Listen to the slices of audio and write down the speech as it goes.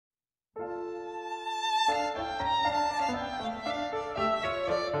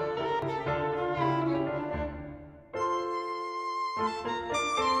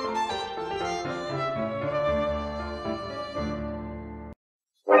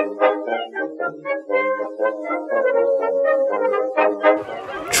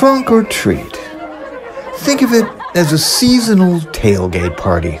Trunk or treat. Think of it as a seasonal tailgate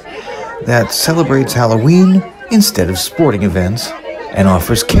party that celebrates Halloween instead of sporting events and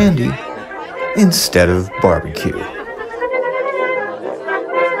offers candy instead of barbecue.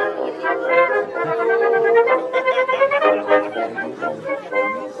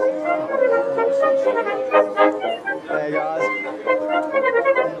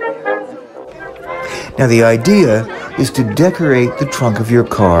 Now the idea is to decorate the trunk of your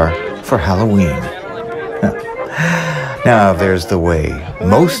car for Halloween. Now there's the way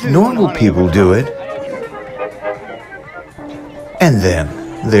most normal people do it. And then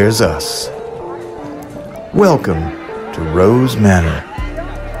there's us. Welcome to Rose Manor.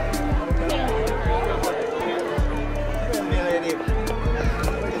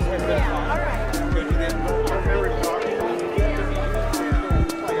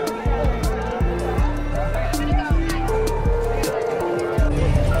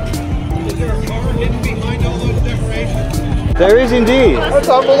 There is indeed. That's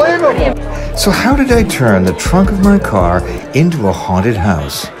unbelievable. So how did I turn the trunk of my car into a haunted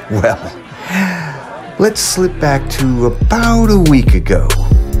house? Well, let's slip back to about a week ago.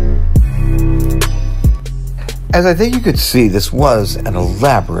 As I think you could see, this was an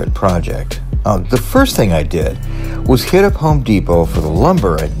elaborate project. The first thing I did was hit up Home Depot for the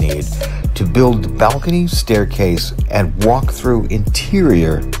lumber I'd need to build the balcony, staircase, and walk-through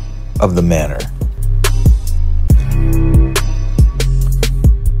interior of the manor.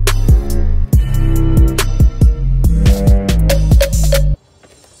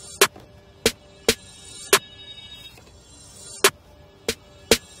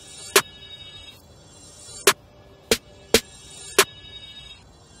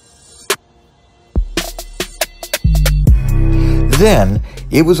 Then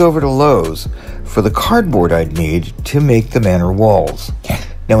it was over to Lowe's for the cardboard I'd need to make the manor walls.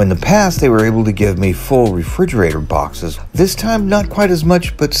 Now in the past they were able to give me full refrigerator boxes. This time not quite as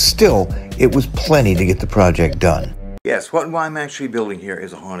much, but still it was plenty to get the project done. Yes, what I'm actually building here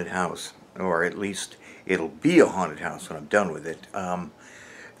is a haunted house, or at least it'll be a haunted house when I'm done with it.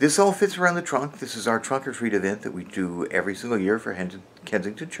 This all fits around the trunk. This is our trunk or treat event that we do every single year for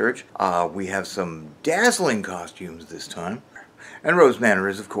Kensington Church. We have some dazzling costumes this time. And Rose Manor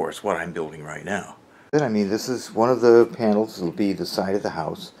is, of course, what I'm building right now. I mean, this is one of the panels. It'll be the side of the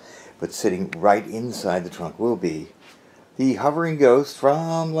house, but sitting right inside the trunk will be the hovering ghost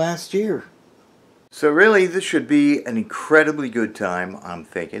from last year. So really, this should be an incredibly good time, I'm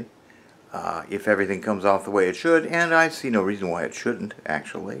thinking, if everything comes off the way it should, and I see no reason why it shouldn't,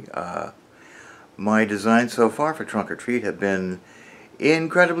 actually. My designs so far for Trunk or Treat have been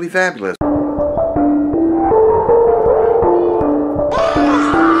incredibly fabulous.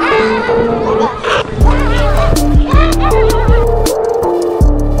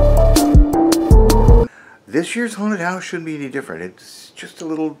 This year's haunted house shouldn't be any different. It's just a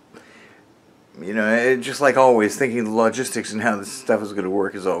little, you know, just like always, thinking the logistics and how this stuff is going to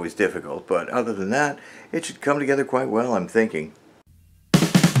work is always difficult. But other than that, it should come together quite well, I'm thinking.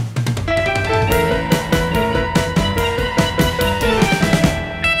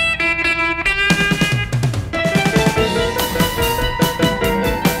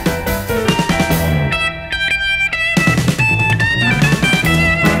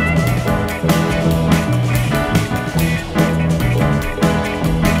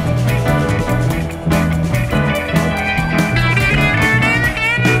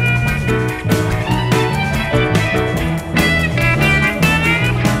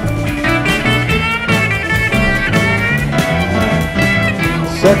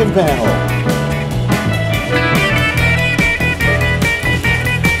 Second panel.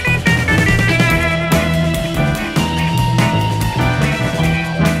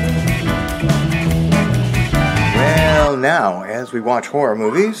 Well, now, as we watch horror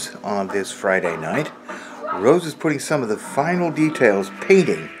movies on this Friday night, Rose is putting some of the final details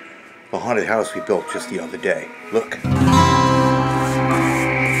painting the haunted house we built just the other day. Look.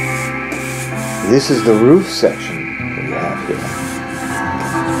 This is the roof section that we have here.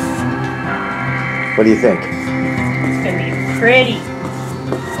 What do you think? It's going to be pretty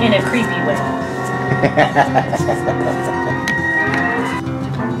in a creepy way.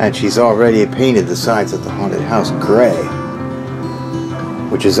 And she's already painted the sides of the haunted house gray,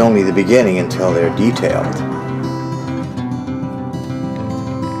 which is only the beginning until they're detailed.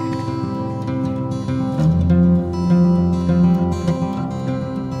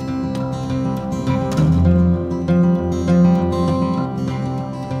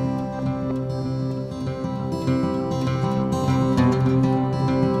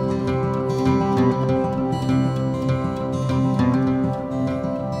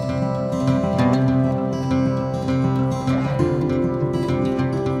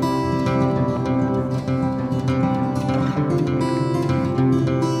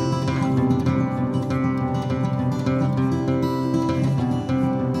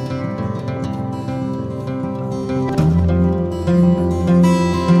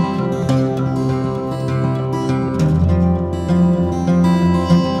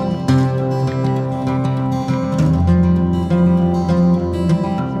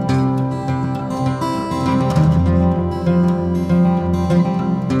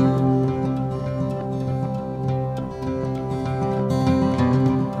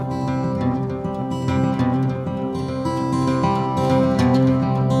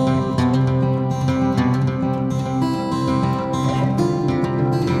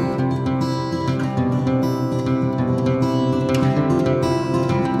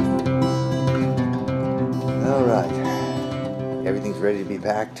 ready to be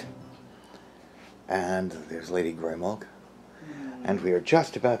packed. And there's Lady Greymulk. And we are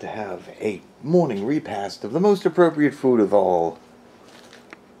just about to have a morning repast of the most appropriate food of all.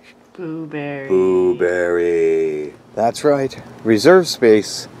 Blueberry. Blueberry. That's right. Reserve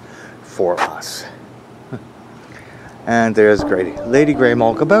space for us. And there's Lady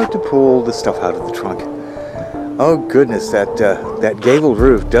Greymulk about to pull the stuff out of the trunk. Oh goodness, that gabled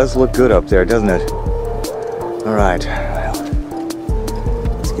roof does look good up there, doesn't it? All right, well,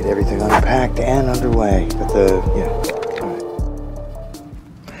 let's get everything unpacked and underway. All right.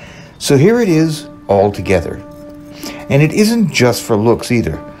 So here it is, all together. And it isn't just for looks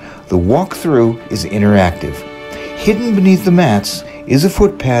either. The walkthrough is interactive. Hidden beneath the mats is a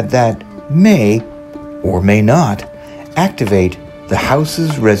footpad that may, or may not, activate the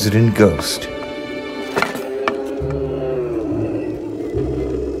house's resident ghost.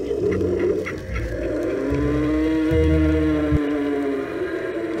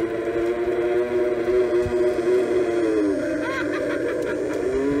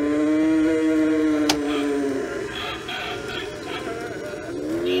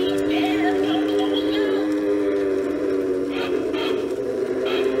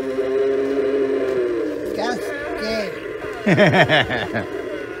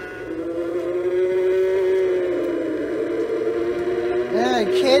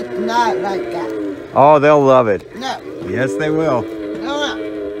 Kids not like that. Oh, they'll love it. No. Yes, they will. No.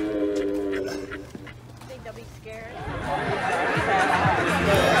 Think they'll be scared?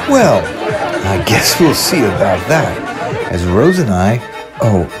 Well, I guess we'll see about that. As Rose and I,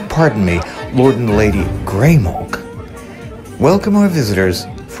 pardon me, Lord and Lady Greymulk, welcome our visitors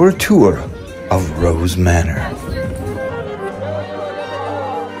for a tour of Rose Manor.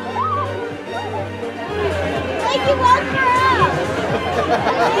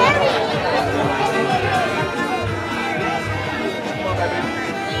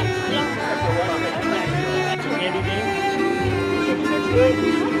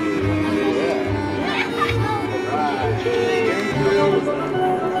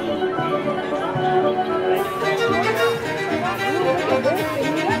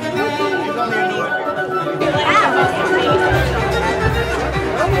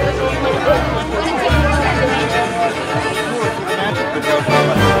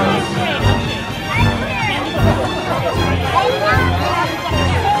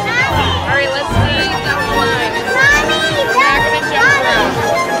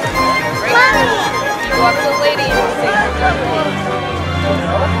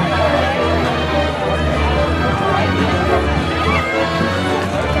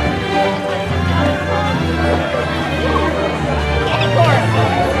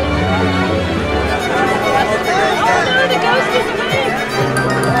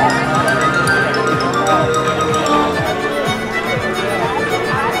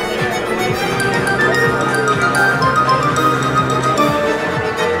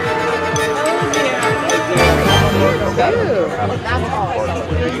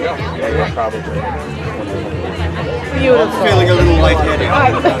 I'm feeling a little lightheaded.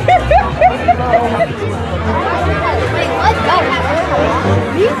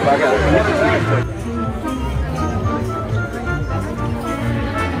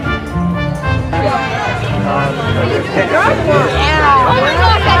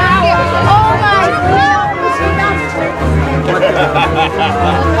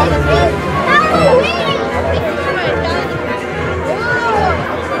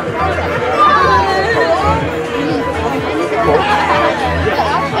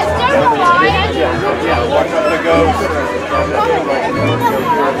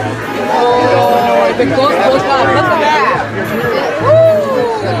 The ghost goes up. Look at that.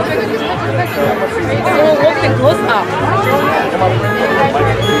 Oh, look the ghost up.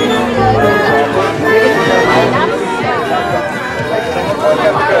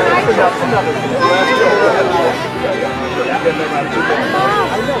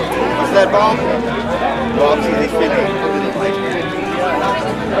 What's that, Bob? Bob, see, they fit in.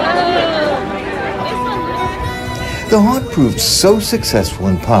 The haunt proved so successful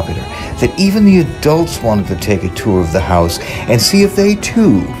and popular that even the adults wanted to take a tour of the house and see if they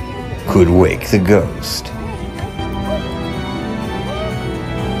too could wake the ghost.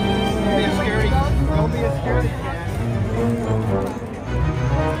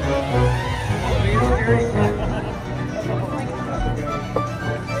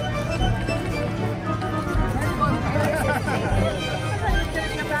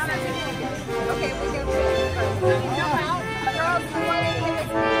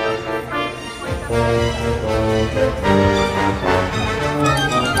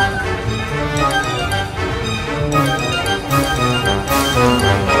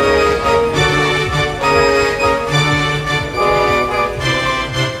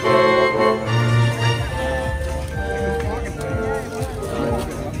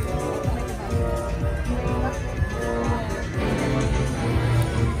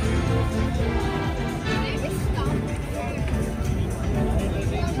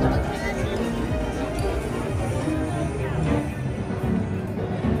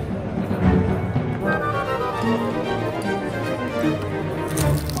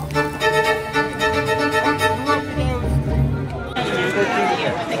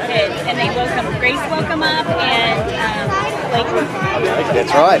 Grace woke him up, and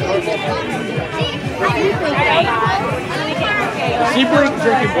That's right. Is she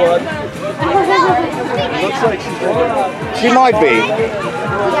drinking blood? Looks like she's drinking. She might be.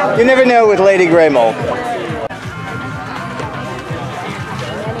 You never know with Lady Greymold.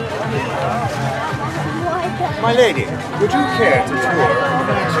 My lady, would you care to tour our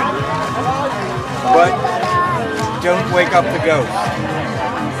mansion? But don't wake up the ghost.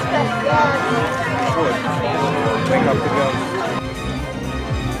 Good. Wake up the ghost.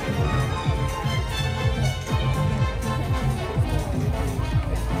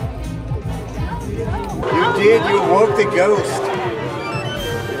 You did, you awoke the ghost.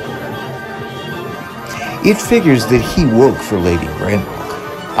 It figures that he woke for Lady Greymold.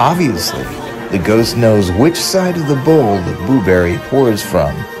 Obviously, the ghost knows which side of the bowl the blueberry pours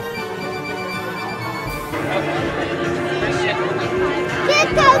from.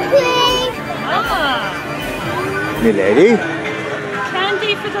 Milady?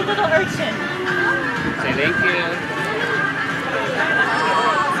 candy for the little urchin. Say thank you.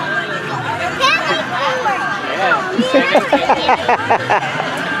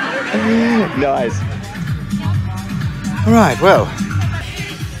 Nice. All right, well,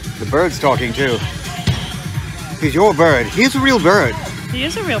 the bird's talking too. He's your bird. He's a real bird. He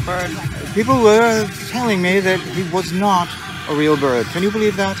is a real bird. People were telling me that he was not a real bird. Can you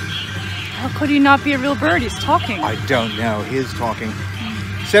believe that? How could he not be a real bird? He's talking. I don't know. He is talking.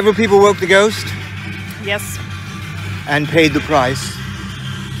 Several people woke the ghost Yes. and paid the price.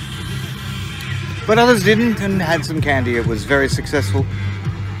 But others didn't and had some candy. It was very successful.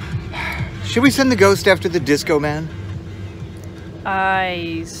 Should we send the ghost after the disco man?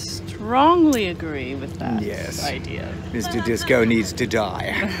 I strongly agree with that Yes. idea. Mr. Disco needs to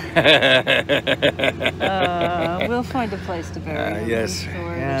die. We'll find a place to bury him. Yes. I'm sure.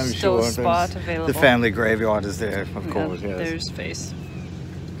 Yeah, There's I'm still sure. a spot available. The family graveyard is there, of Yeah, course, yes. There's space.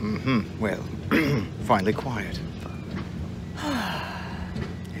 Mm-hmm. Well, finally quiet.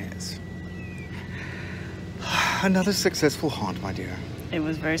 Yes. Another successful haunt, my dear. It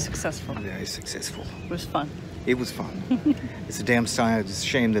was very successful. Very successful. It was fun. It was fun. It's a damn sign. It's a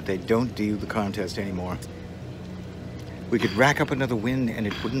shame that they don't do the contest anymore. We could rack up another win and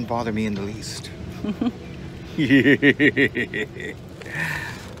it wouldn't bother me in the least.